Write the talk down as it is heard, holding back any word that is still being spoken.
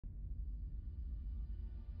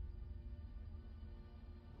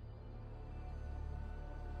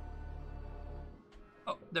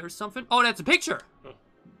there's something. Oh, that's a picture. Huh.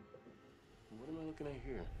 What am I looking at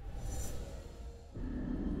here?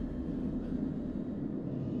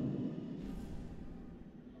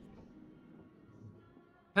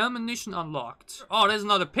 Ammunition unlocked. Oh, there's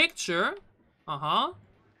another picture. Uh-huh.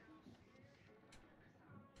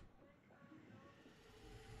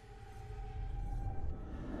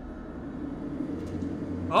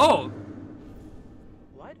 Oh.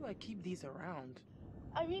 Why do I keep these around?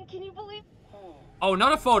 I mean, can you believe? Oh,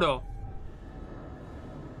 another photo.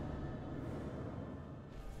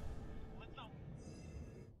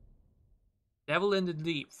 Devil in the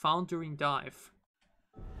Deep, found during dive.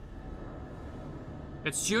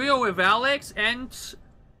 It's Julia with Alex, and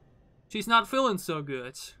she's not feeling so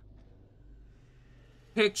good.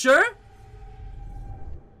 Picture?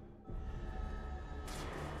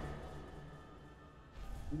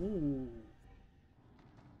 Ooh.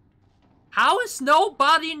 How is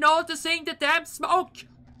nobody noticing the damn smoke?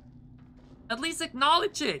 At least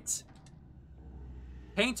acknowledge it.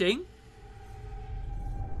 Painting.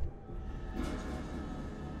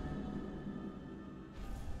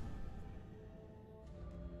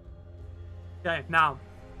 Okay, now.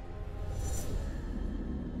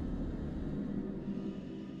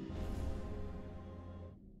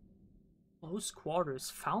 Close quarters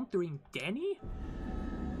found during Danny?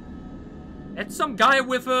 That's some guy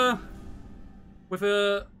with a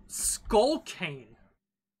skull cane.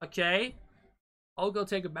 Okay. I'll go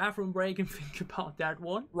take a bathroom break and think about that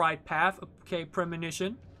one. Right path. Okay,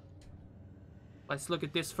 premonition. Let's look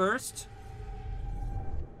at this first.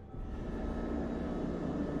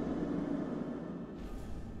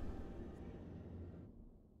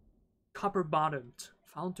 Copper bottomed.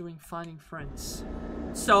 Found during finding friends.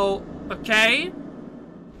 So, okay.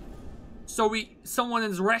 So someone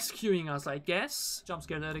is rescuing us, I guess. Jump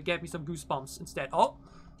scare that gave me some goosebumps instead. Oh.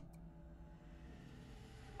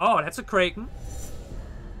 Oh, that's a Kraken.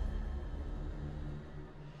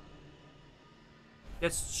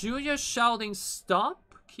 That's Julia shouting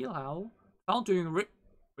stop. Kill how. Found during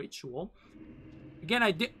ritual. Again,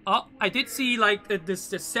 I did see like the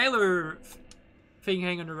sailor thing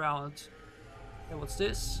hanging around. Okay, what's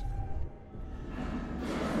this?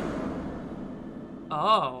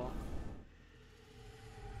 Oh.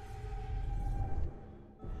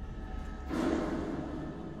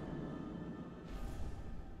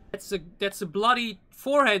 That's a bloody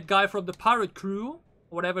forehead guy from the pirate crew,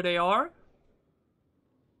 whatever they are.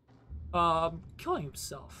 Killing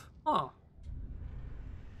himself. Huh.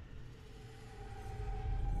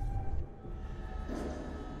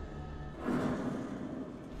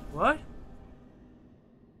 What?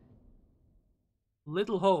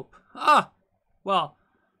 Little Hope. Ah! Well,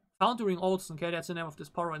 found during Olsen. Okay, that's the name of this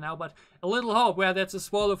part right now, but A Little Hope. Well, that's a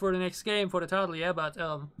spoiler for the next game, for the title, yeah, but,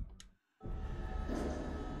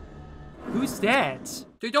 who's that?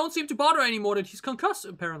 They don't seem to bother anymore that he's concussed,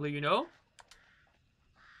 apparently, you know?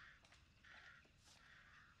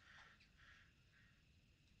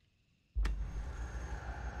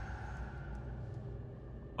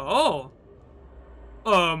 Oh!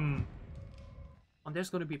 And there's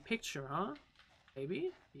gonna be a picture, huh?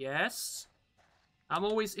 Maybe? Yes. I'm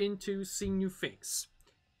always into seeing new things.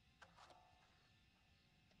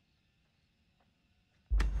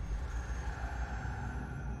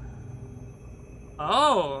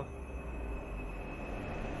 Oh!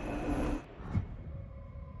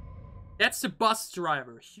 That's the bus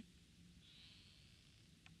driver.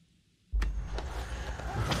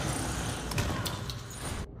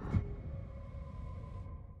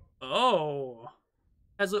 Oh!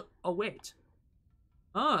 As a... Oh, wait.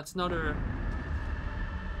 Oh, it's another...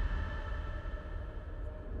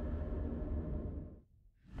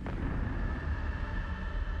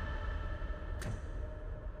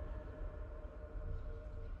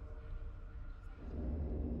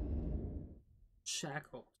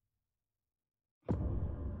 Shackled.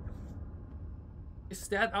 Is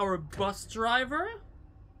that our bus driver?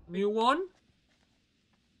 New one?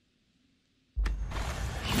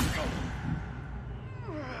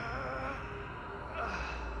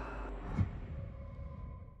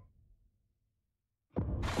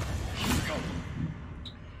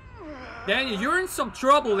 Danny, you're in some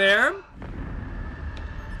trouble there.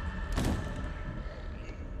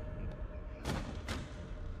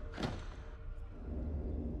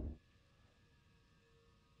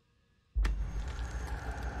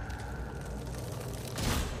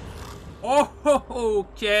 Oh,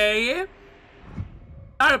 okay.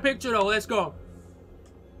 Got a picture though, let's go.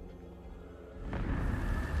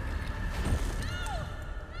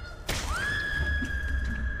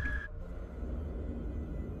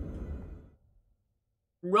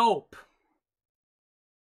 Rope.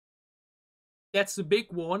 That's the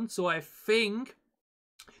big one. So I think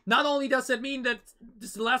not only does that mean that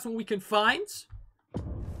this is the last one we can find.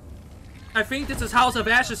 I think this is House of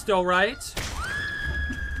Ashes though, right?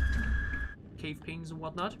 Cave pings and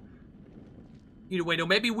whatnot. Either way though,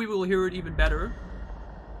 maybe we will hear it even better.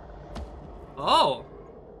 Oh.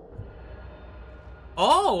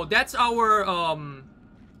 Oh, that's our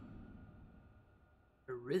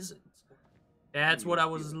Arisen. That's what I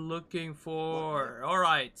was looking for.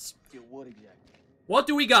 Alright. What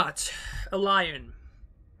do we got? A lion.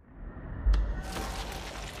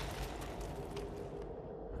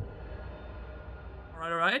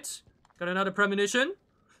 Alright. Got another premonition.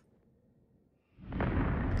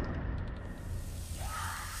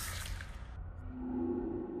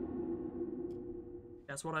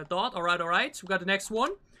 That's what I thought. Alright. We got the next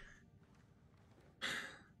one.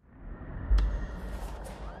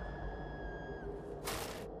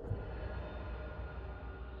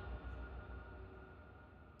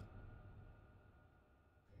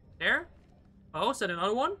 There. Oh, is that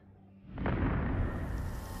another one?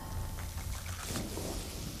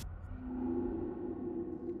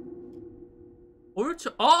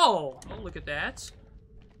 Oh, look at that.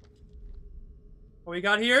 What we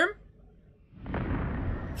got here?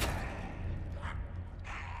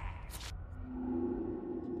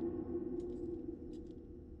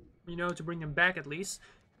 You know, to bring them back at least.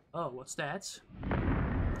 Oh, what's that?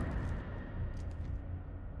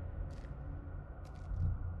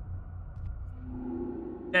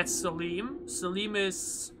 That's Salim. Salim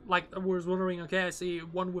is, like, I was wondering, okay, I see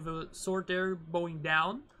one with a sword there, bowing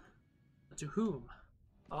down. To whom?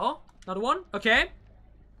 Oh, another one? Okay.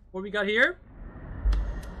 What we got here?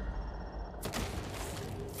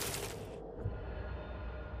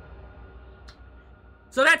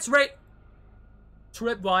 So that's right.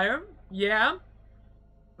 Tripwire. Yeah.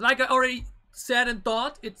 Like I already said and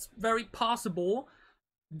thought, it's very possible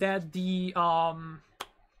that the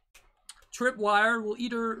tripwire will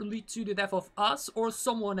either lead to the death of us or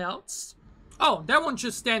someone else. Oh, that one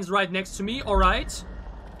just stands right next to me. Alright.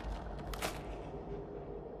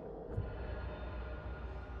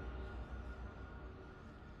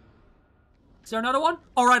 Is there another one?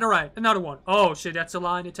 Alright. Another one. Oh shit, that's a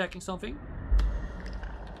lion attacking something.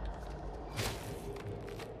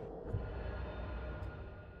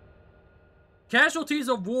 Casualties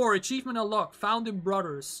of war, achievement unlocked, found in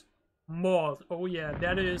brothers. Moth. Oh yeah,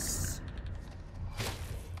 that is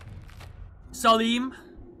Salim,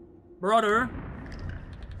 brother.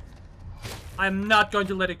 I'm not going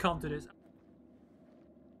to let it come to this.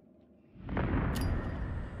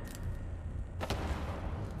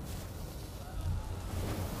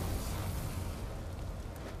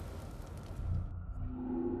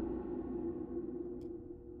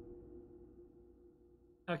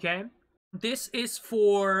 Okay. This is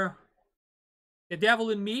for the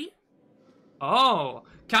devil in me. Oh,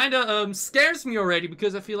 kinda scares me already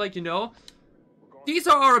because I feel like, you know, these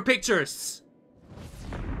are our pictures.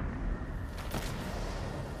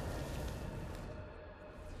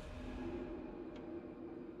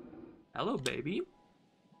 Hello, baby.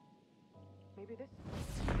 Maybe this.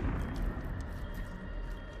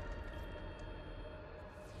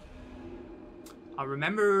 I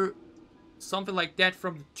remember something like that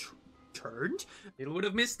from the Turned. You would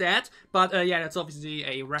have missed that. But yeah, that's obviously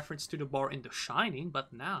a reference to the bar in The Shining.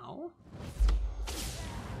 But now...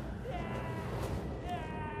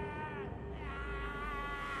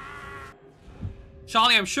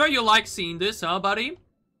 Charlie, I'm sure you like seeing this, huh, buddy?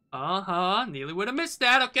 Uh-huh. Nearly would have missed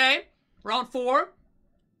that, okay? Round 4.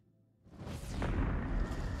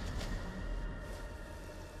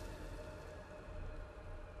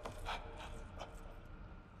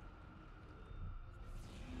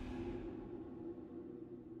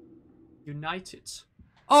 United.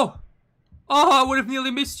 Oh! Oh, I would have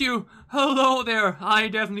nearly missed you. Hello there. I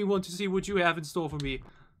definitely want to see what you have in store for me.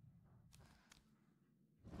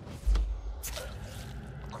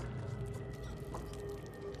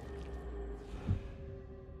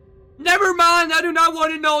 Never mind, I do not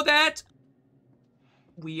want to know that.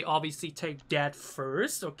 We obviously take that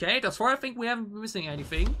first, okay? That's why I think we haven't been missing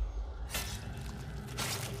anything.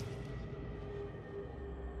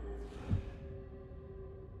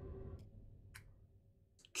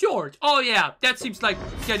 Cured. Oh yeah, that seems like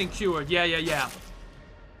getting cured. Yeah.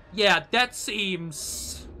 Yeah, that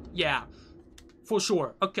seems... Yeah, for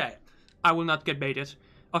sure. Okay, I will not get baited.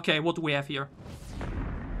 Okay, what do we have here?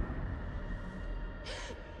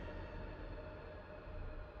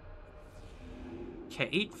 Okay,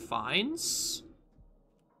 8 finds.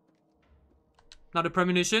 Another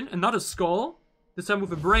premonition, another skull. This time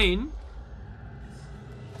with a brain.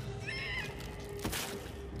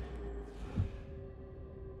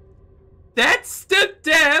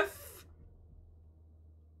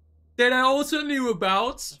 that I also knew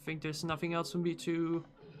about. I think there's nothing else for me to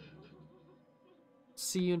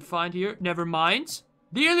see and find here. Never mind.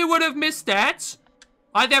 Nearly would have missed that.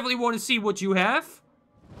 I definitely want to see what you have.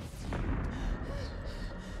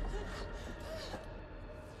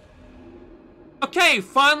 Okay,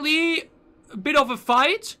 finally, a bit of a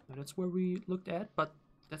fight. That's where we looked at, but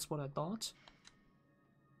that's what I thought.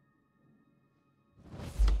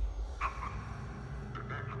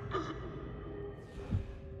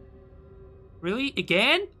 Really?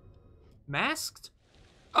 Again? Masked?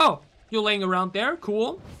 Oh, you're laying around there.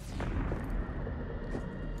 Cool.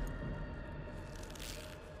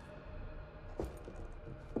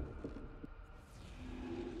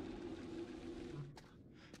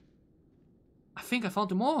 I think I found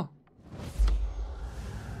them all.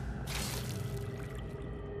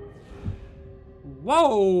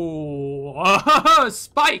 Whoa!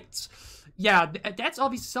 Spiked! Yeah, that's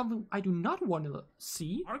obviously something I do not want to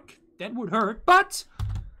see. That would hurt, but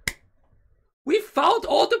we found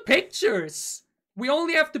all the pictures. We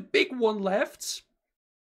only have the big one left.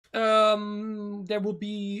 There will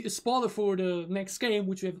be a spoiler for the next game,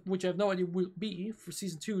 which I have no idea will be for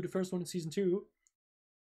season 2, the first one in season 2.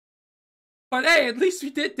 But hey, at least we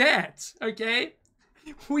did that, okay?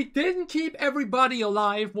 We didn't keep everybody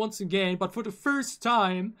alive once again, but for the first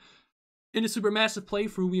time in the Supermassive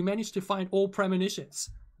playthrough, we managed to find all premonitions.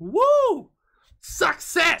 Woo!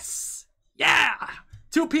 Success! Yeah!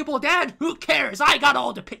 2 people dead? Who cares? I got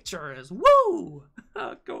all the pictures. Woo!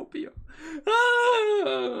 Copio.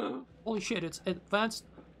 Ah! Holy shit, it's advanced.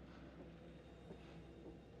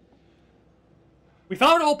 We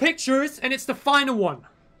found all pictures, and it's the final one.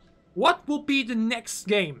 What will be the next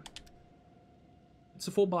game? It's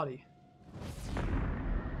a full body.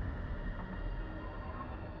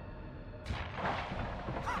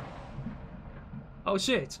 Oh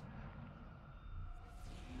shit.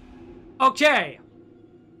 Okay.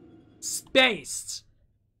 Spaced.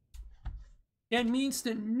 That means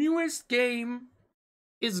the newest game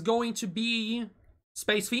is going to be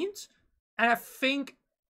Space Fiend. And I think,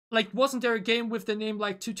 like, wasn't there a game with the name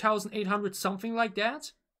like 2800 something like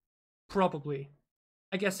that? Probably.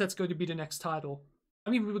 I guess that's going to be the next title. I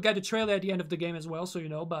mean, we will get a trailer at the end of the game as well, so you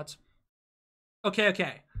know, but...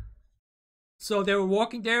 Okay. So they were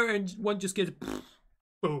walking there and one just gets...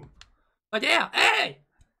 Boom. But yeah, hey!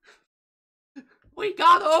 We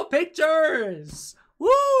got all pictures!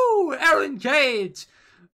 Woo! Erin Kate!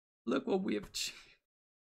 Look what we have achieved.